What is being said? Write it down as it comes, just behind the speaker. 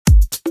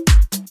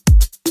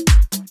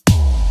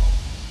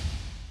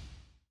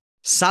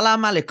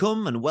Salam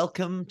alaikum and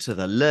welcome to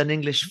the Learn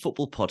English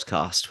Football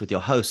Podcast with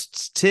your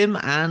hosts, Tim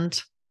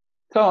and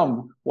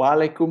Tom. Wa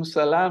alaikum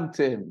salam,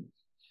 Tim.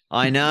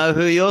 I know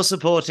who you're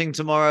supporting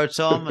tomorrow,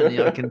 Tom, and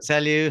I can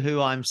tell you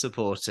who I'm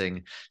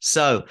supporting.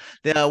 So,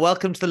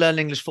 welcome to the Learn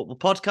English Football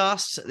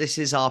Podcast. This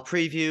is our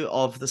preview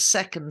of the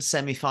second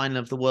semi-final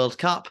of the World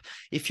Cup.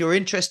 If you're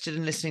interested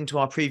in listening to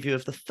our preview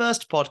of the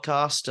first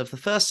podcast of the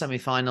first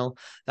semi-final,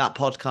 that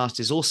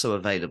podcast is also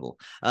available.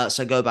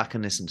 So go back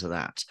and listen to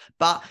that.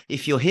 But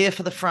if you're here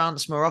for the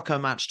France-Morocco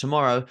match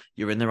tomorrow,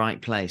 you're in the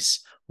right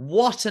place.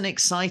 What an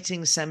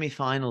exciting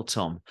semi-final,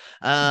 Tom.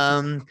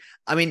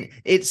 I mean,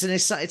 it's a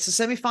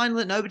semi-final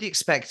that nobody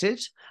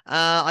expected.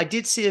 I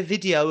did see a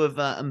video of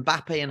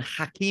Mbappe and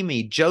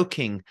Hakimi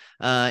joking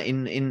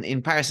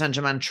in Paris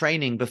Saint-Germain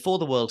training before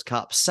the World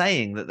Cup,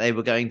 saying that they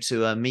were going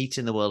to meet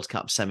in the World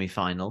Cup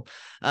semi-final.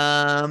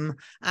 And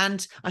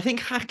I think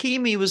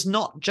Hakimi was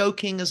not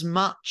joking as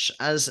much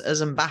as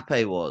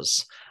Mbappe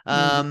was.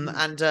 And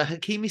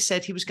Hakimi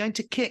said he was going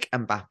to kick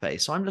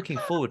Mbappe. So I'm looking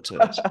forward to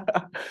it.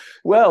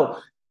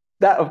 Well,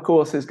 that, of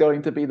course, is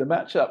going to be the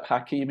matchup.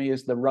 Hakimi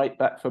is the right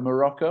back for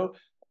Morocco.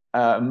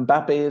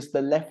 Mbappe is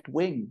the left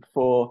wing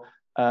for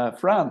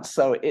France.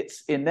 So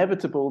it's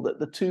inevitable that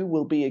the two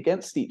will be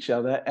against each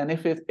other. And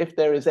if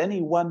there is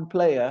any one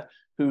player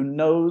who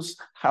knows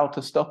how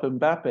to stop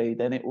Mbappe,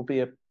 then it will be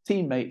a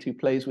teammate who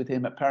plays with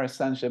him at Paris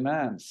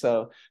Saint-Germain.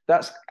 So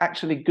that's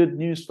actually good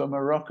news for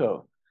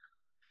Morocco.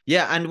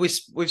 Yeah, and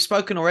we've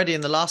spoken already in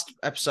the last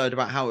episode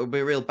about how it will be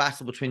a real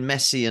battle between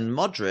Messi and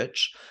Modric.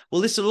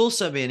 Well, this will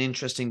also be an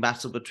interesting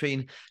battle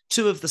between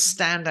two of the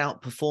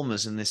standout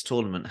performers in this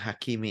tournament,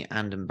 Hakimi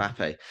and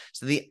Mbappe.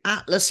 So the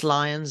Atlas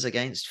Lions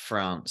against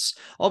France.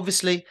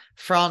 Obviously,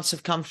 France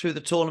have come through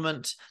the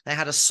tournament. They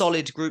had a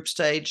solid group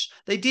stage.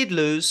 They did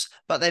lose,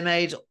 but they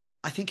made,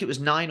 I think it was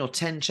 9 or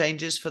 10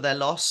 changes for their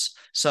loss.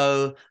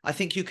 So I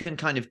think you can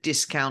kind of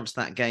discount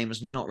that game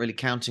as not really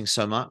counting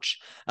so much.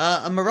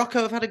 And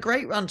Morocco have had a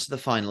great run to the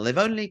final. They've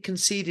only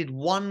conceded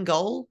one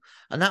goal,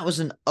 and that was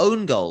an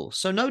own goal.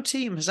 So no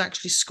team has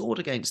actually scored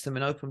against them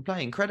in open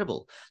play.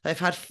 Incredible. They've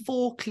had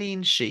 4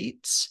 clean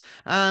sheets.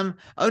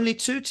 Only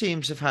 2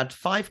 teams have had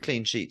 5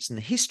 clean sheets in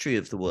the history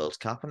of the World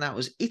Cup, and that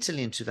was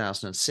Italy in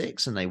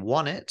 2006, and they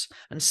won it,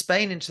 and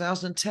Spain in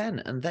 2010,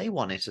 and they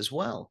won it as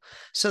well.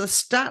 So the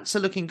stats are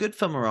looking good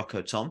for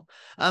Morocco, Tom.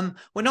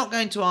 We're not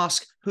going to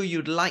ask who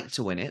you'd like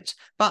to win it,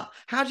 but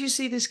how do you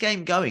see this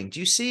game going? Do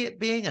you see it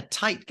being a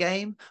tight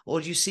game,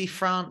 or do you see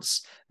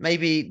France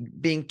maybe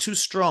being too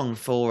strong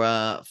for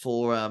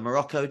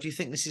Morocco? Do you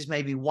think this is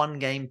maybe one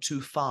game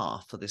too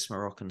far for this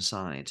Moroccan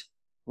side?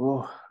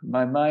 Oh,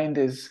 my mind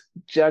is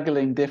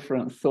juggling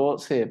different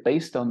thoughts here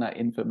based on that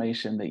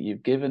information that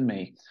you've given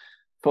me.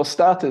 For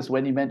starters,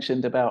 when you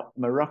mentioned about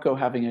Morocco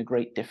having a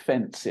great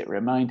defense, it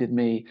reminded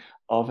me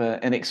of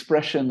an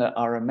expression that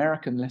our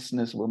American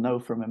listeners will know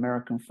from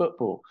American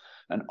football.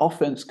 An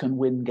offense can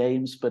win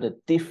games, but a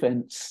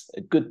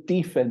good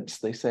defense,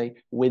 they say,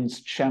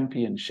 wins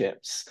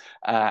championships.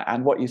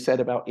 And what you said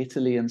about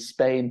Italy and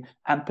Spain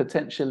and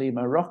potentially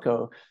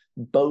Morocco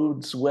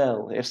bodes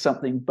well. If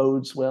something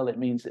bodes well, it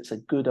means it's a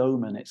good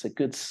omen. It's a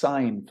good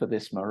sign for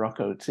this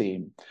Morocco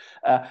team.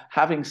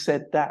 Having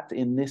said that,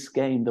 in this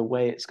game, the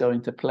way it's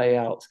going to play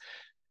out,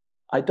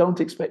 I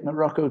don't expect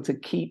Morocco to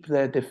keep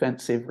their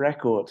defensive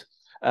record.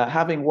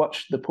 Having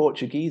watched the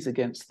Portuguese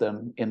against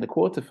them in the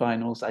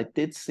quarterfinals, I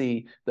did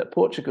see that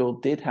Portugal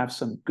did have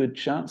some good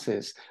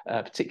chances,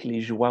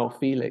 particularly Joao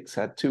Felix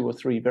had 2 or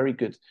 3 very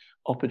good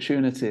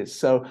opportunities.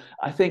 So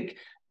I think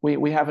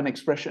we have an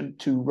expression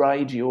to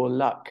ride your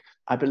luck.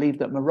 I believe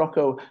that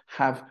Morocco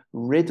have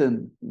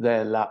ridden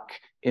their luck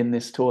in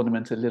this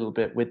tournament a little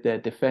bit with their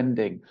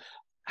defending.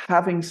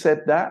 Having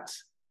said that,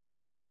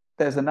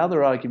 there's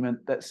another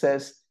argument that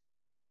says,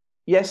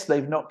 yes,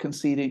 they've not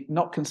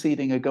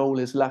conceding a goal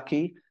is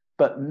lucky,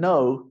 but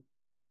no,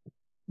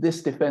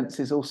 this defense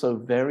is also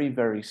very,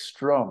 very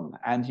strong.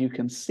 And you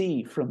can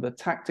see from the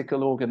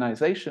tactical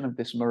organization of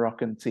this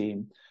Moroccan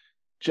team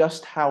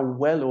just how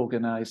well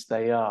organized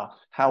they are,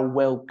 how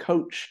well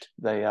coached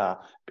they are.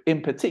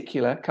 In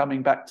particular,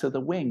 coming back to the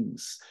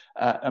wings,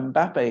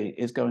 Mbappe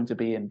is going to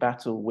be in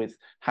battle with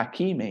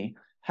Hakimi.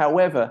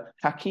 However,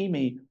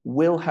 Hakimi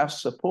will have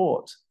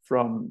support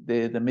from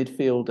the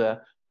midfielder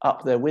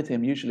up there with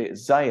him. Usually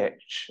it's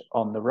Ziyech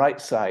on the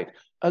right side,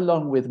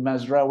 along with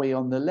Mazraoui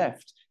on the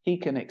left. He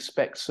can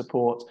expect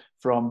support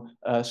from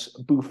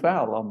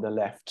Boufal on the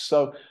left.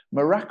 So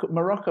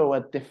Morocco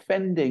are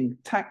defending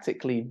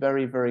tactically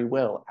very, very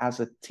well as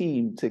a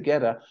team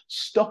together,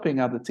 stopping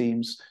other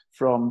teams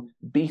from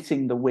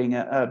beating the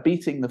winger,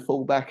 beating the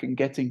fullback and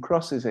getting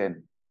crosses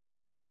in.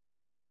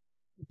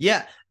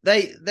 Yeah,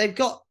 they've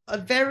got a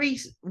very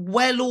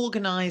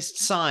well-organized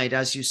side,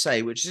 as you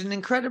say, which is an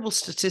incredible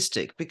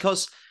statistic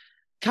because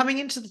coming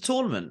into the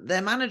tournament,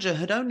 their manager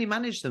had only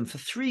managed them for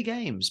 3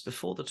 games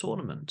before the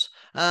tournament.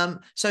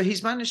 So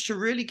he's managed to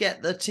really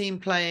get the team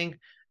playing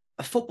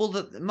a football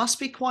that must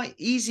be quite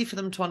easy for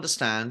them to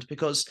understand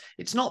because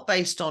it's not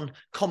based on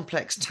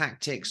complex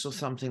tactics or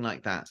something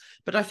like that.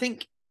 But I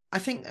think I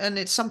think, and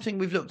it's something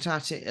we've looked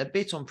at it a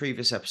bit on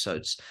previous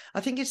episodes.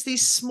 I think it's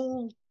these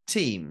small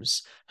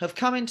teams have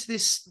come into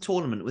this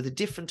tournament with a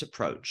different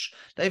approach.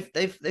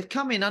 They've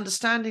come in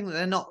understanding that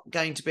they're not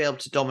going to be able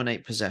to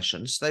dominate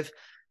possessions.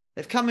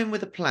 They've come in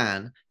with a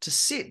plan to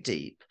sit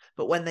deep,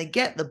 but when they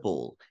get the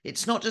ball,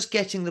 it's not just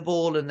getting the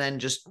ball and then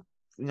just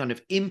kind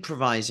of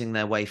improvising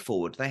their way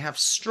forward. They have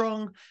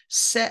strong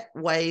set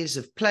ways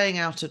of playing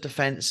out of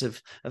defense, of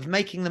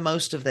making the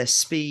most of their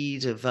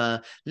speed,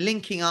 of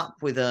linking up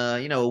with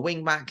a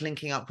wing back,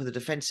 linking up with a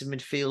defensive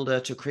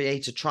midfielder to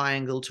create a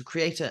triangle, to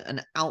create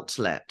an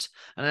outlet.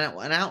 And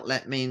an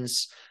outlet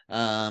means,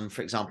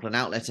 for example, an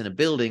outlet in a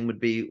building would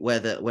be where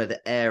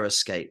the air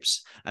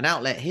escapes. An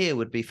outlet here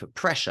would be for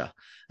pressure.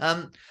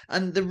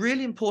 And the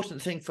really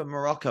important thing for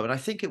Morocco, and I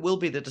think it will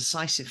be the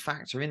decisive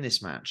factor in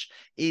this match,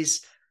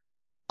 is,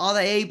 are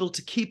they able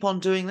to keep on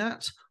doing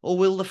that? Or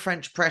will the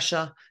French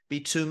pressure be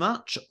too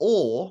much?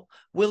 Or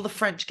will the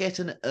French get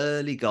an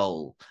early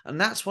goal? And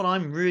that's what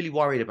I'm really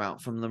worried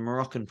about from the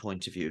Moroccan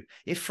point of view.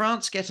 If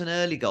France get an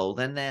early goal,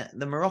 then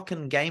the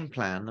Moroccan game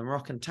plan, the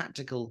Moroccan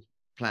tactical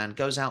plan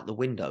goes out the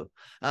window,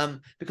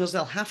 because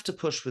they'll have to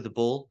push with the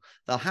ball.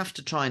 They'll have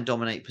to try and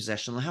dominate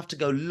possession. They'll have to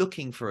go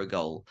looking for a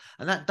goal.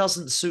 And that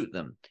doesn't suit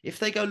them. If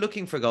they go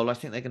looking for a goal, I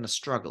think they're going to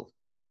struggle.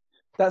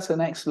 That's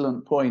an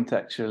excellent point,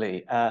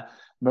 actually.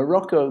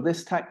 Morocco,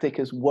 this tactic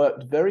has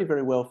worked very,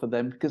 very well for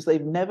them because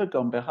they've never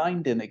gone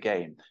behind in a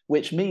game,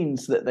 which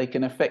means that they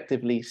can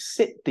effectively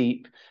sit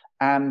deep,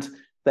 and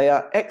they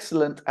are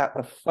excellent at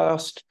the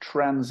fast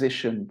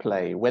transition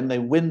play. When they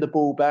win the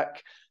ball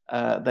back,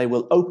 they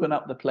will open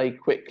up the play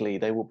quickly.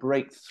 They will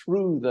break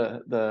through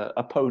the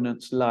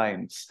opponent's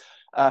lines.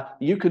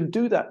 You can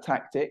do that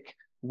tactic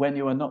when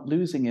you are not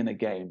losing in a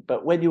game.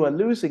 But when you are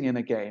losing in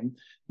a game,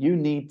 you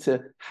need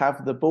to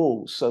have the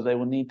ball. So they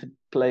will need to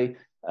play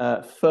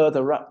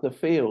further up the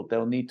field.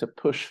 They'll need to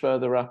push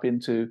further up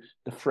into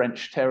the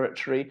French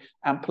territory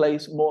and play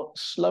more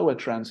slower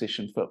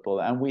transition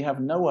football. And we have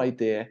no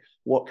idea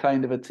what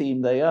kind of a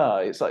team they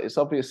are. It's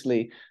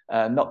obviously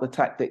not the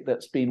tactic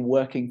that's been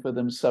working for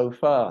them so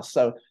far.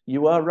 So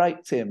you are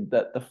right, Tim,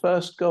 that the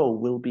first goal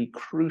will be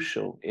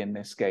crucial in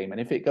this game.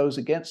 And if it goes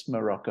against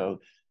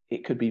Morocco,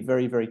 it could be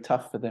very, very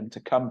tough for them to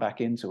come back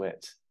into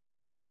it.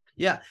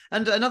 Yeah,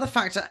 and another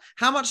factor,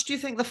 how much do you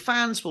think the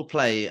fans will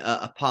play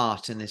a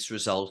part in this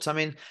result? I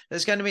mean,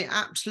 there's going to be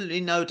absolutely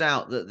no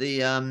doubt that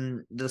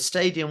the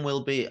stadium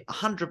will be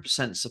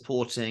 100%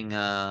 supporting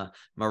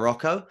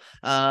Morocco.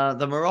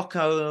 The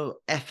Morocco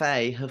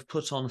FA have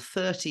put on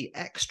 30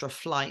 extra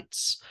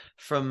flights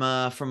from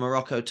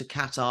Morocco to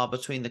Qatar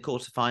between the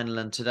quarterfinal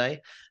and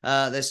today.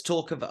 There's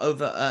talk of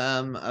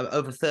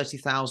over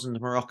 30,000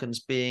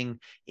 Moroccans being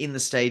in the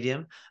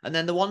stadium, and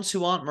then the ones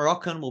who aren't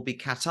Moroccan will be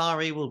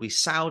Qatari, will be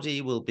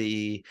Saudi, will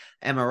be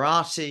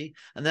Emirati,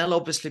 and they'll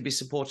obviously be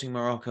supporting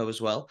Morocco as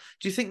well.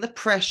 Do you think the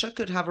pressure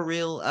could have a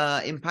real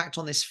impact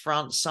on this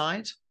France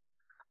side?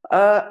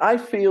 I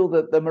feel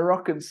that the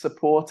Moroccan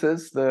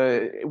supporters,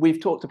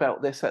 we've talked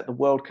about this at the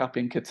World Cup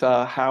in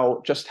Qatar,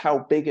 how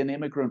big an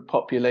immigrant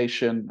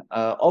population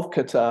of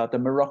Qatar the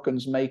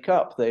Moroccans make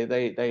up.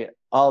 They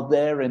are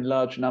there in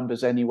large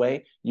numbers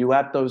anyway. You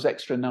add those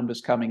extra numbers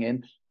coming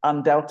in,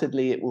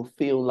 undoubtedly it will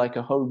feel like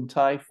a home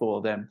tie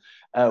for them,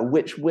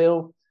 which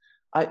will,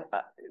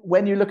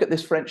 when you look at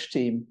this French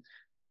team,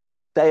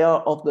 they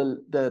are of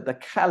the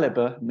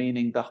caliber,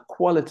 meaning the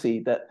quality,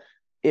 that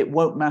it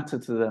won't matter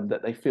to them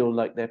that they feel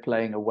like they're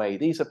playing away.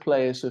 These are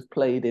players who've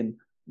played in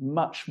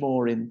much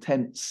more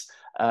intense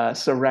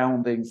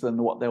surroundings than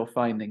what they'll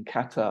find in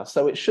Qatar.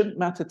 So it shouldn't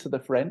matter to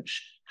the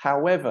French.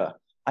 However,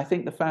 I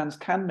think the fans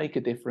can make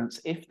a difference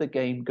if the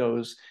game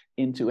goes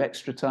into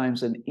extra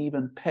times and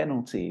even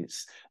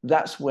penalties.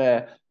 That's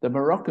where the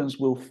Moroccans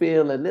will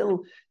feel a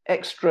little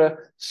extra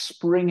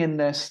spring in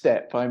their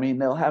step. I mean,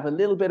 they'll have a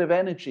little bit of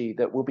energy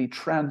that will be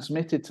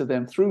transmitted to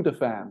them through the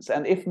fans.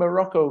 And if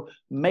Morocco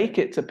make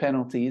it to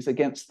penalties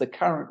against the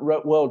current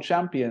world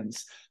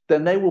champions,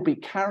 then they will be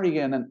carrying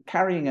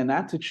an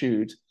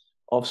attitude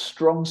of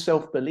strong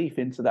self-belief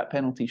into that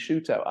penalty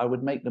shootout. I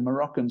would make the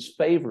Moroccans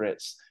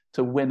favourites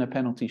to win a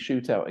penalty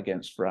shootout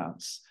against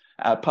France,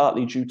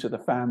 partly due to the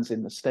fans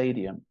in the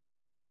stadium.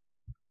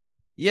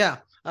 Yeah,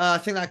 I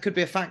think that could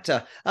be a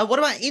factor. What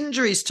about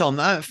injuries, Tom?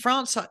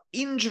 France are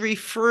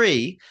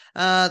injury-free.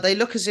 They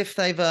look as if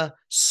they've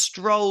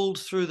strolled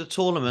through the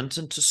tournament,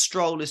 and to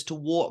stroll is to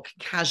walk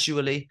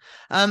casually.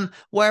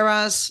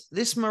 Whereas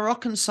this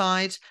Moroccan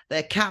side,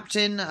 their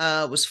captain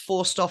was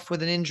forced off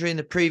with an injury in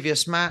the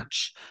previous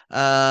match.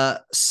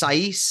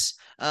 Saïss,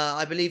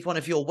 I believe one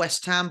of your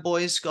West Ham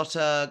boys got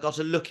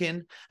a look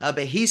in, but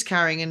he's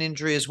carrying an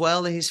injury as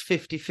well. He's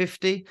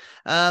 50-50.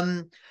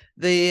 I'm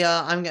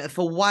getting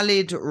for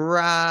Walid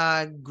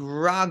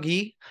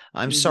Regragui.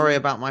 I'm sorry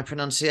about my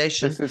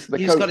pronunciation.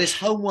 He's got his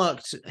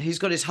homework. He's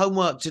got his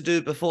homework to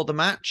do before the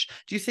match.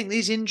 Do you think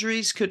these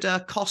injuries could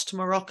cost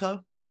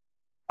Morocco?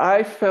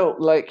 I felt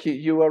like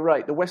you are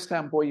right. The West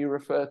Ham boy you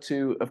refer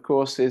to, of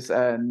course, is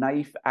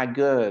Naif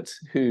Aguerd,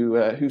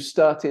 who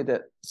started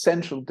at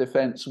central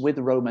defence with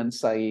Romain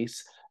Saïss.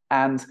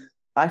 And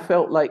I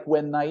felt like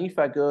when Naif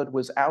Agour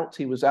was out,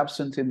 he was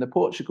absent in the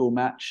Portugal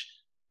match.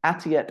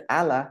 Atiet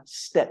Allah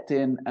stepped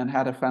in and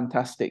had a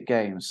fantastic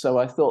game. So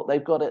I thought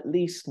they've got at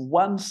least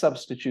one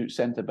substitute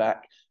centre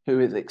back who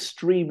is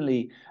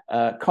extremely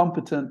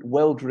competent,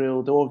 well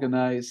drilled,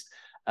 organised.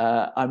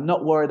 I'm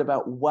not worried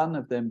about one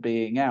of them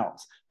being out.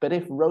 But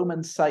if Romain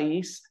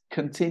Saïss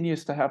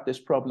continues to have this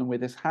problem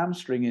with his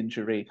hamstring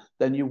injury,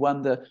 then you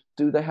wonder,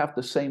 do they have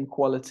the same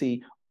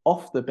quality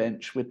off the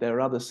bench with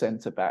their other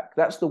centre back?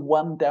 That's the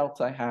one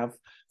doubt I have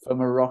for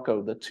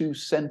Morocco, the two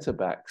centre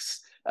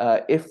backs.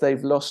 If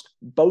they've lost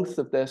both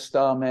of their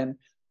star men,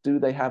 do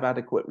they have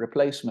adequate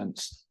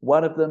replacements?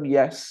 One of them,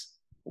 yes.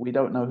 We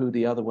don't know who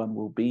the other one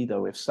will be,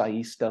 though, if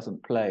Saïss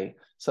doesn't play.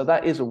 So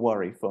that is a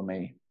worry for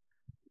me.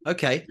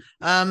 Okay.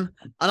 And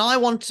I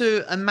want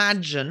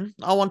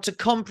to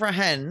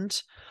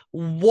comprehend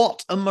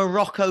what a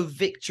Morocco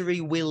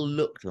victory will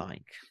look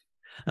like.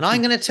 And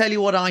I'm going to tell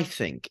you what I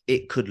think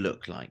it could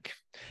look like.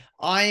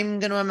 I'm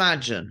going to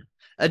imagine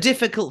a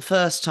difficult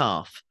first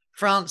half.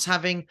 France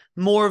having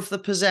more of the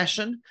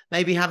possession,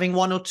 maybe having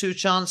one or two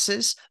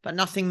chances, but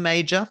nothing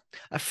major.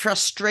 A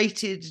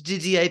frustrated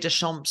Didier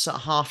Deschamps at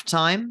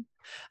halftime.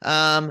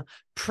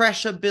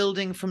 Pressure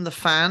building from the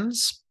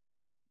fans.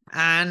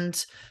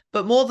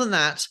 But more than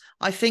that,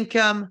 I think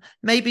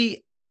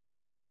maybe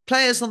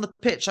players on the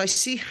pitch, I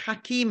see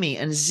Hakimi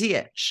and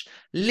Ziyech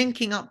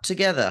linking up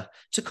together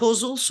to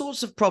cause all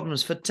sorts of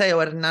problems for Theo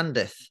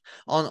Hernandez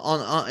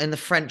on in the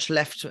French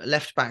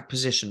left back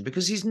position,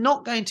 because he's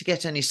not going to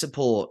get any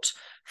support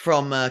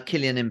from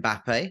Kylian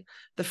Mbappe.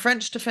 The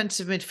French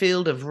defensive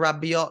midfield of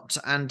Rabiot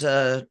and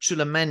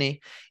Tchouameni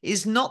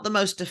is not the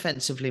most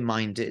defensively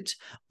minded.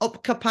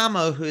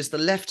 Opkapamo, who is the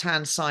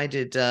left-hand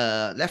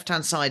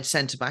side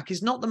centre-back,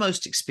 is not the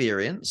most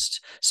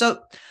experienced. So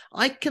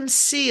I can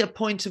see a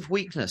point of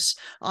weakness.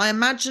 I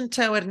imagine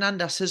Theo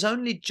Hernandez has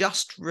only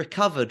just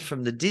recovered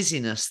from the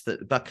dizziness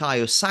that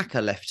Bukayo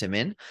Saka left him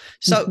in.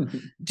 So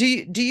do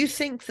you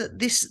think that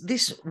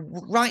this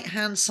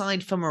right-hand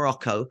side for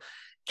Morocco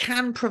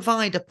can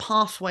provide a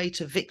pathway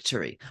to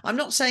victory? I'm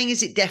not saying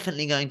is it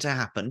definitely going to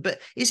happen, but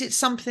is it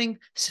something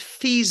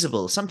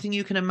feasible, something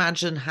you can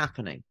imagine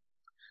happening?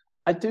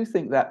 I do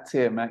think that,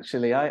 Tim,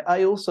 actually.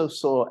 I also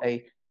saw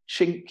a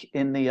chink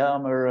in the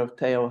armor of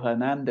Theo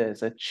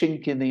Hernandez. A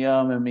chink in the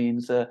armor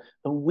means a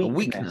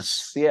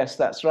weakness. Yes,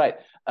 that's right.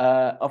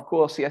 Of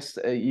course, yes,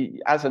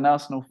 as an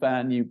Arsenal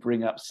fan, you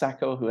bring up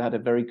Saka, who had a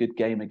very good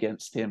game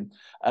against him.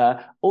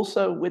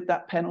 Also, with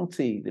that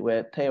penalty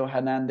where Theo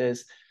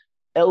Hernandez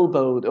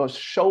elbowed or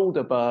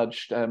shoulder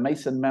barged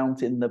Mason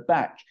Mount in the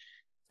back.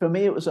 For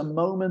me, it was a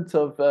moment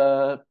of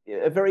a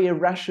very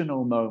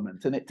irrational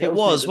moment, and it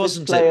was,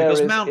 wasn't it?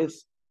 Because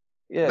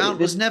Mount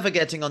was never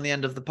getting on the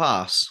end of the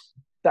pass.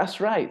 That's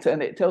right,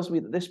 and it tells me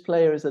that this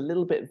player is a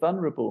little bit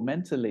vulnerable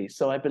mentally.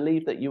 So I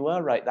believe that you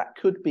are right. That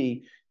could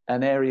be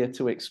an area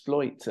to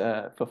exploit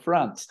for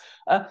France.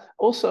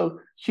 Also,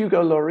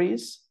 Hugo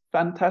Lloris,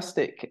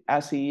 fantastic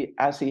as he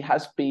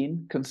has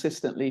been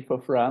consistently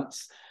for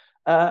France.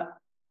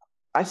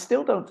 I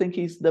still don't think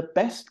he's the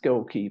best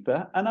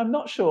goalkeeper, and I'm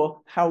not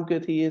sure how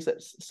good he is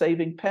at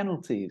saving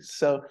penalties.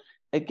 So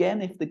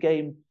again, if the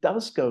game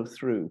does go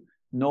through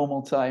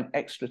normal time,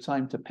 extra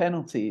time to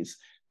penalties,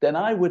 then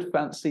I would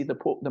fancy the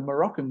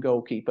Moroccan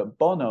goalkeeper,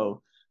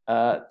 Bono,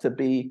 to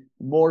be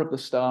more of the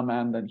star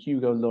man than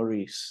Hugo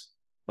Lloris.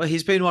 Well,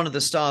 he's been one of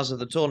the stars of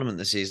the tournament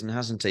this season,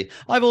 hasn't he?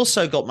 I've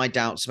also got my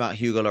doubts about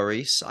Hugo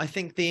Lloris. I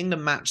think the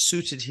England match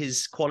suited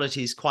his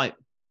qualities quite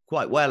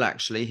well,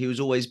 actually. He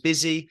was always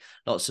busy,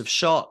 lots of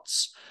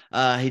shots.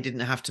 He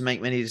didn't have to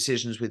make many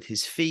decisions with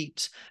his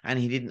feet, and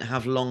he didn't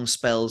have long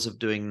spells of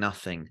doing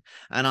nothing.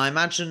 And I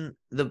imagine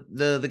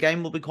the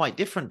game will be quite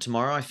different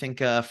tomorrow. I think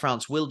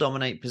France will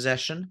dominate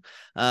possession,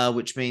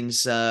 which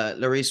means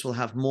Lloris will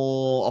have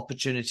more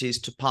opportunities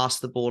to pass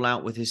the ball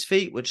out with his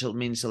feet, which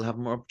means he'll have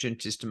more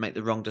opportunities to make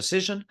the wrong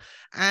decision.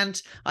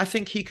 And I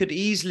think he could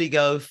easily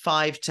go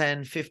 5,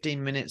 10,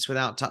 15 minutes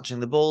without touching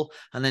the ball,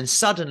 and then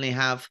suddenly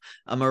have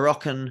a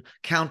Moroccan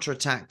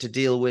counterattack to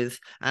deal with.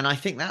 And I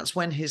think that's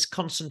when his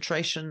concentration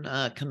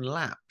can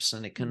lapse,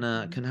 and it can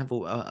have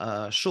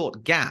a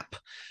short gap.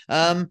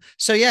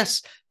 So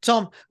yes,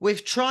 Tom,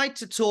 we've tried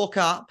to talk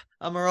up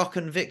a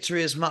Moroccan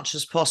victory as much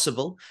as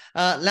possible.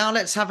 Now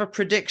let's have a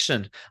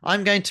prediction.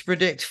 I'm going to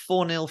predict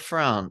 4-0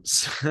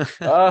 France.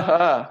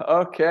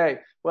 Okay.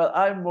 Well,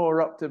 I'm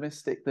more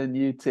optimistic than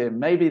you, Tim.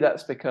 Maybe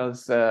that's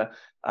because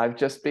I've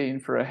just been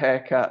for a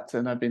haircut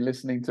and I've been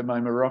listening to my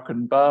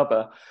Moroccan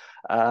barber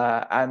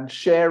and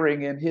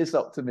sharing in his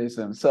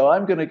optimism. So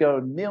I'm going to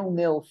go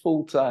 0-0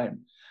 full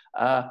time,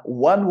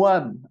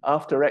 1-1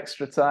 after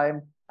extra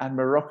time, and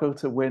Morocco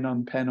to win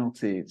on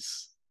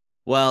penalties.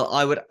 Well,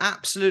 I would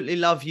absolutely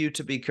love you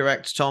to be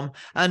correct, Tom.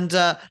 And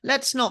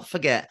let's not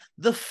forget,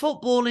 the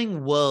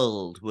footballing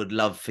world would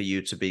love for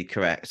you to be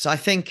correct. I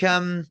think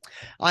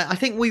I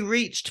think we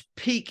reached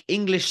peak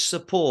English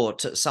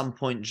support at some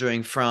point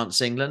during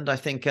France-England. I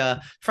think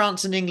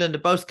France and England are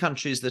both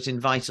countries that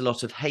invite a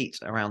lot of hate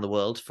around the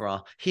world for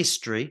our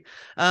history.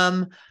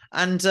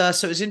 And so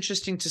it was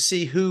interesting to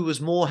see who was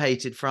more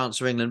hated,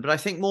 France or England. But I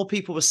think more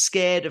people were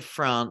scared of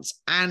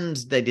France and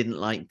they didn't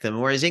like them,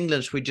 whereas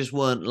England, we just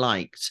weren't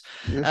liked.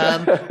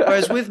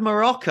 Whereas with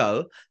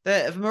Morocco,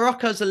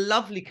 Morocco's a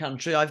lovely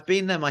country. I've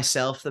been there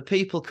myself. The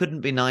people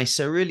couldn't be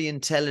nicer, really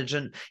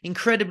intelligent,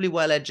 incredibly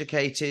well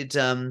educated.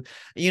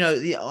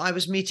 I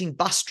was meeting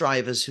bus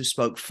drivers who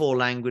spoke 4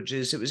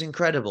 languages. It was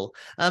incredible.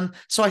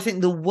 So I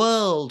think the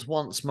world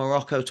wants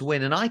Morocco to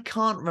win. And I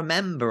can't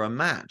remember a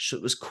match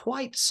that was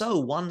quite so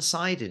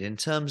one-sided in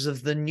terms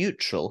of the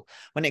neutral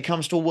when it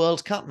comes to a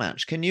World Cup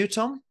match. Can you,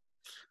 Tom?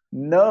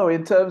 No,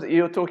 in terms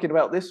you're talking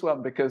about this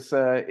one because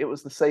it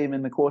was the same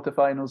in the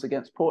quarterfinals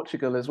against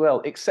Portugal as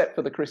well, except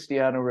for the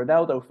Cristiano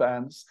Ronaldo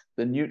fans.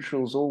 The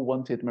neutrals all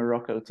wanted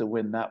Morocco to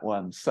win that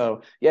one.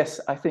 So yes,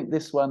 I think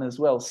this one as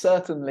well.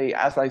 Certainly,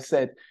 as I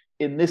said,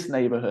 in this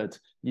neighborhood,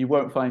 you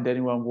won't find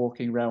anyone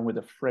walking around with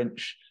a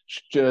French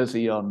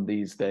jersey on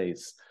these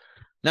days.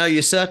 No,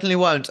 you certainly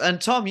won't. And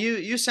Tom,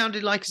 you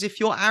sounded like as if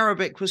your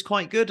Arabic was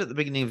quite good at the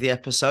beginning of the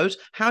episode.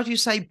 How do you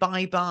say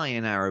bye-bye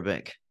in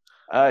Arabic?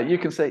 You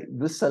can say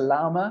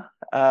bisalama,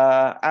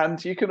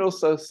 and you can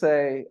also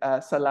say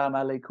salam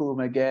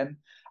alaikum again.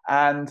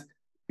 And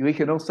we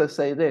can also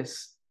say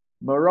this,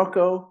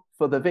 Morocco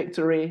for the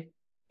victory,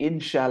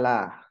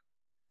 inshallah.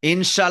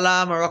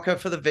 Inshallah, Morocco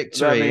for the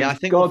victory. I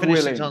think we'll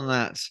finish it on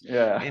that.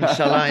 Yeah.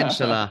 Inshallah,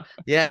 inshallah.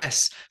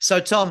 Yes. So,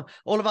 Tom,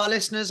 all of our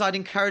listeners, I'd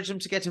encourage them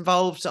to get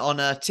involved on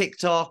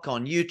TikTok,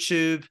 on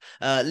YouTube.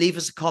 Leave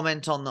us a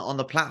comment on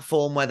the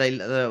platform where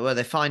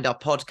they find our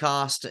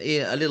podcast.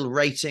 A little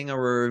rating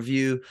or a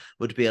review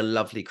would be a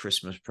lovely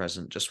Christmas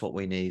present, just what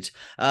we need.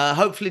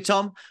 Hopefully,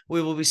 Tom,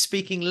 we will be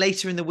speaking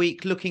later in the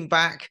week, looking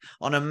back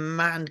on a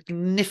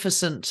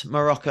magnificent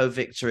Morocco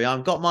victory.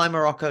 I've got my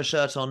Morocco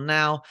shirt on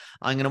now.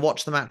 I'm going to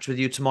watch the match with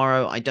you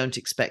tomorrow. I don't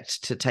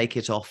expect to take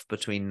it off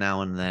between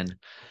now and then.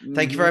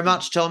 Thank you very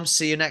much, Tom.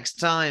 See you next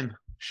time.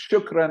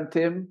 Shukran,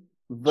 Tim.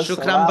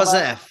 Shukran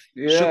bazef.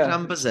 Yeah.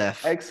 Shukran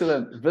bazef.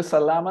 Excellent.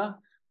 Visalama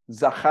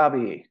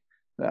zahabi.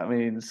 That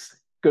means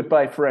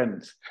goodbye,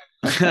 friend.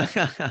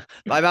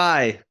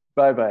 Bye-bye.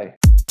 Bye-bye.